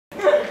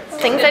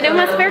Things I do in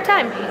my spare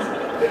time.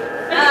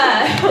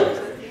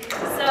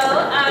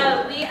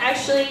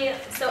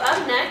 So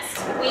up next,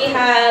 we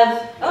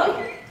have,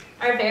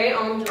 our very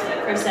own Gilligan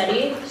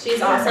Corsetti.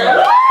 She's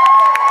awesome.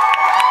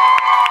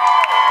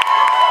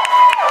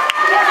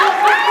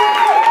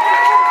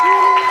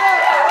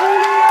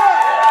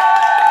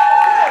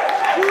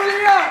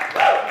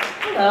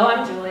 Hello,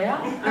 I'm Julia.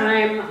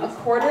 I'm a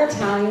quarter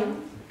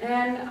Italian,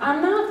 and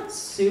I'm not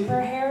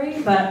super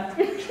hairy, but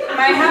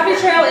my happy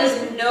trail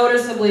is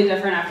noticeably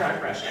different after I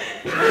brush it.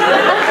 When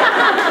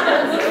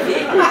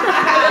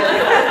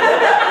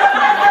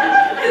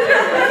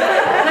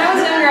I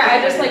was younger,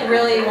 I just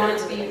really wanted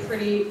to be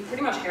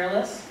pretty much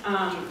hairless.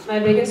 My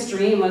biggest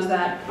dream was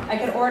that I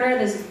could order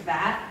this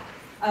vat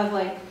of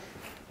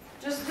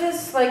just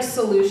this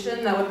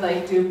solution that would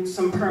do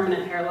some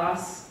permanent hair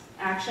loss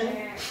action,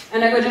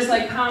 and I would just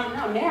come.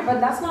 No, nair, but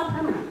that's not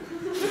permanent.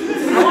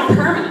 I want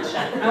permanent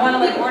shit. I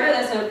want to order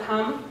this and it would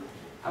come.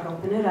 I would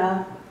open it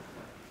up,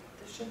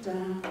 put the shit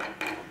down.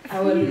 I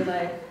would be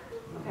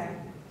okay,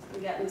 so we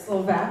get this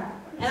little vat.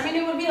 And I mean,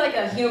 it would be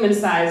a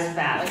human-sized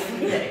vat, I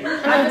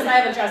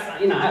have a dress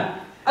on,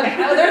 okay,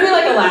 there'd be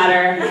a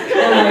ladder, and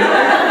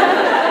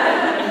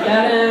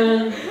get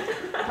in.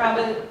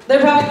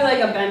 There'd probably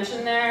be a bench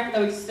in there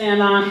that we could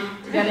stand on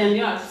to get in,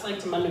 just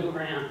to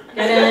maneuver in.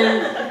 Get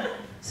in,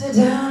 sit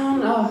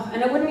down,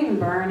 and it wouldn't even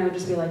burn, it would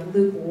just be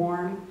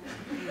lukewarm.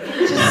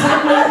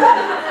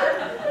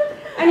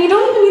 And you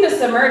don't even need to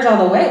submerge all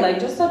the way,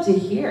 just up to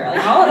here.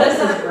 All of this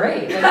is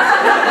great.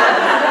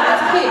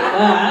 That's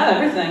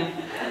everything.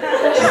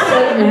 Just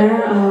sitting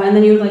there, and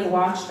then you would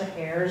watch the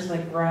hairs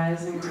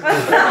rising. It'd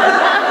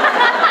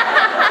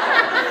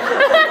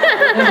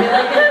be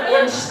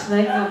an inch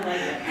thick of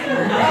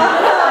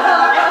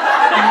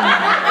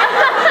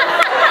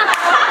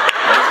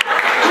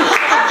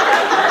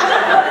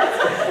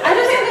I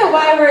just don't get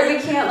why we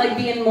can't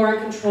be in more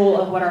control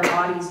of what our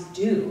bodies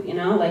do,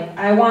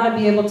 I want to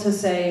be able to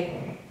say,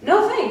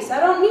 no thanks, I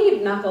don't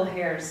need knuckle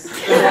hairs. That's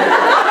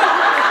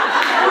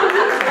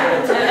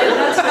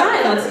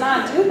fine, let's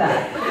not do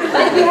that.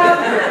 We have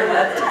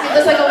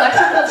this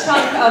electrical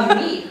chunk of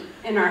meat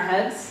in our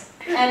heads,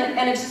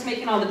 and it's just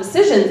making all the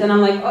decisions, and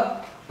I'm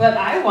oh, but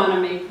I want to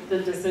make the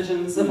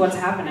decisions of what's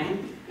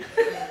happening.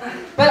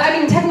 But I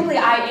mean, technically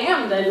I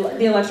am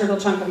the electrical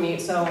chunk of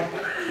meat, so I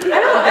don't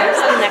know,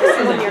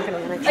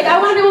 I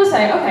want to be able to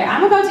say, okay,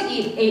 I'm about to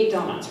eat 8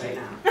 donuts right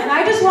now, and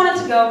I just want it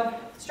to go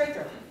straight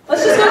through.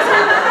 Let's just go through.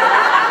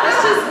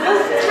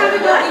 Let's have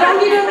it go. We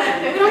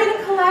don't need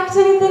to collect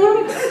anything. We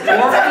don't need to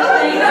store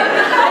anything.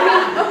 I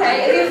mean, okay,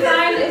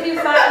 if you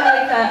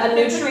find a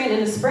nutrient in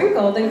a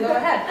sprinkle, then go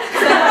ahead.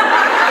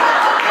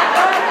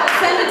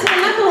 Send it to the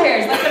knuckle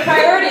hairs. That's the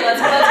priority.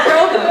 Let's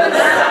grow those.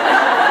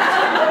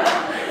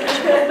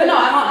 But no,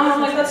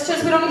 I'm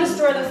we don't need to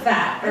store the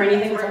fat or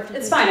anything.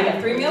 It's fine. I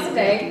get 3 meals a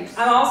day.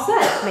 I'm all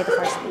set.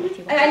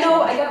 And I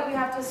get we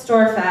have to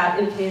store fat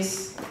in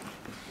case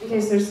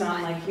there's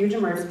some huge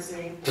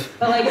emergency.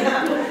 But okay,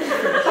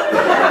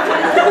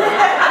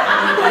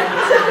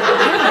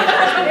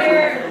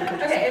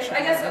 if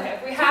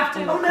we have to.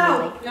 Oh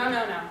no. No.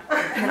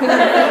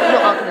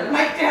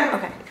 Mike down.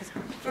 Okay.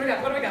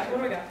 What do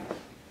we got?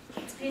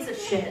 It's a piece of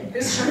shit.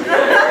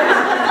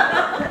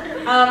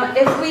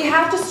 If we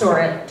have to store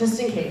it, just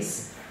in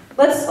case,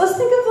 let's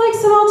think of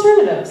some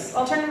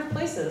alternative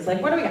places.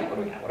 What do we got?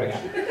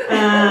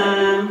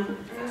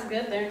 That's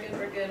good. They're good.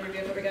 We're good.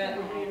 What we got?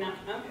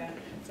 Okay.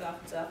 Tough.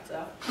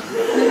 Shout.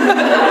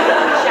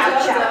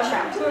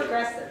 Too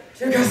aggressive.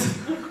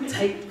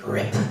 Tight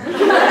grip.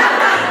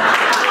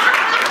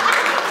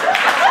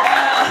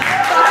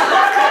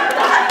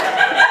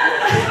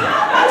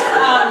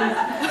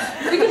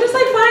 We could just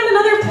find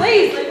another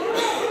place. What do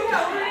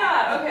we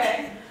got? Okay.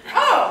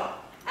 Oh,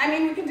 I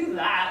mean, we can do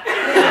that.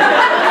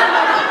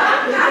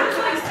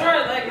 Store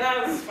it that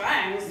was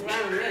fine. It's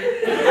fine with me.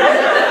 I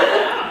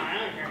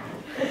don't care.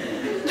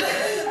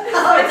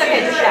 It's okay.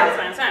 Just shout. It's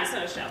fine. It's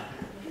not a shout.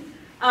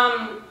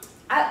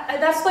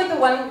 That's the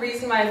one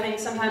reason why I think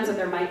sometimes that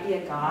there might be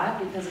a God,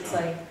 because it's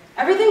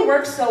everything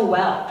works so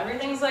well.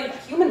 Everything's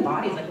human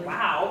bodies,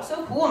 wow,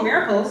 so cool,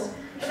 miracles.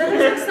 But then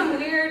there's some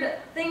weird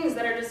things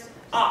that are just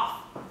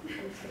off.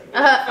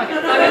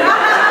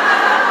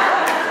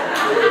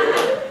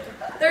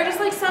 There are just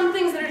some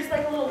things that are just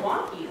a little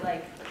wonky,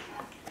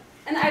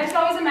 and I just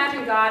always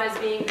imagine God as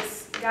being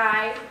this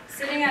guy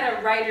sitting at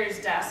a writer's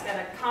desk at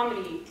a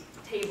comedy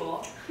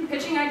table,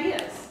 pitching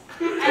ideas.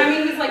 And I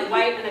mean, he's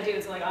white and a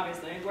dude, so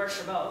obviously it works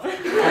for both.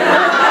 Sitting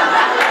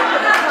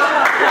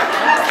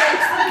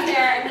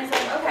there, and he's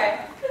okay,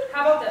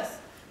 how about this?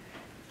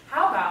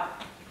 How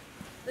about,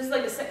 this is the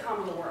sitcom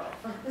of the world.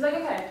 He's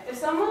okay, if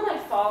someone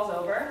falls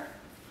over,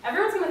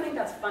 everyone's gonna think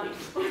that's funny.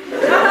 That's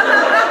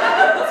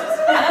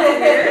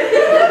weird.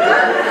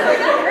 It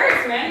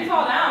hurts, man, you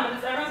fall down,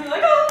 but everyone's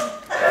gonna be oh.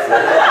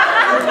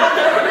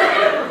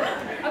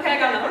 Okay, I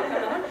got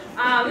another one.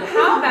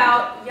 How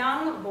about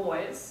young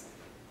boys,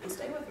 and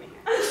stay with me here.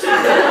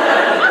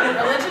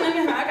 Religion in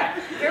your heart. Okay,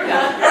 here we go.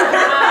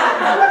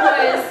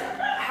 Boys,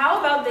 how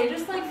about they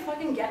just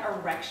fucking get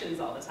erections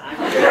all the time? time.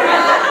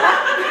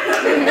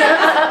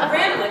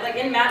 Randomly, like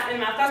in math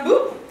class,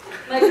 boop.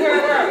 Like, where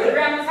are we?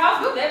 Grandma's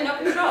house, boop, they have no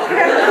control.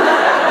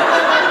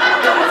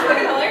 That's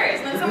pretty hilarious.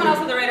 And then someone else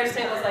at the writer's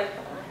table was like,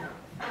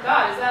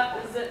 God,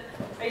 is it,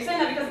 are you saying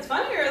that because it's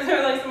funny, or is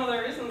there like some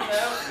other reasons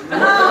though?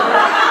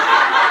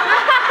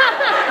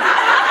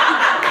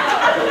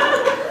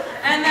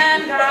 And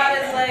then God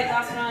is like,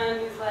 last one,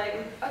 he's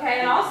like, okay,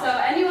 and also,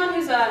 anyone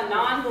who's a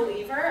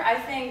non-believer, I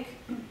think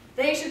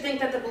they should think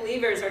that the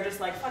believers are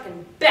just like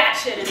fucking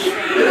batshit insane.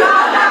 Thank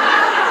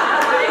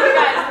you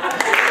guys.